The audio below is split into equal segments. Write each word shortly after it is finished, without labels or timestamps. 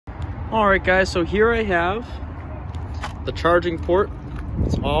All right, guys, so here I have the charging port.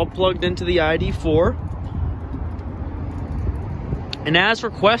 It's all plugged into the ID.4. And as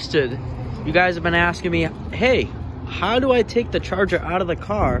requested, you guys have been asking me, hey, how do I take the charger out of the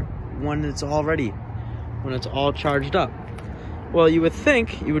car when it's all charged up? Well, you would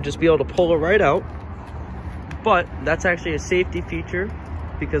think you would just be able to pull it right out, but that's actually a safety feature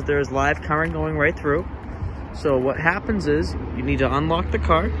because there's live current going right through. So what happens is you need to unlock the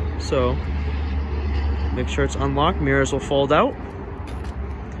car. So make sure it's unlocked, mirrors will fold out.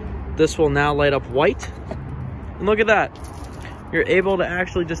 This will now light up white. And look at that. You're able to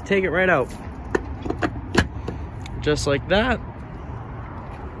actually just take it right out. Just like that.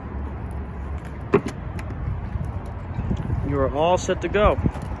 You are all set to go.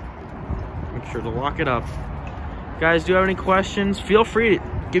 Make sure to lock it up. Guys, do you have any questions? Feel free to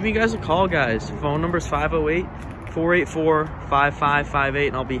give me guys a call, guys. Phone number is 508-484-5558,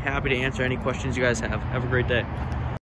 and I'll be happy to answer any questions you guys have. Have a great day.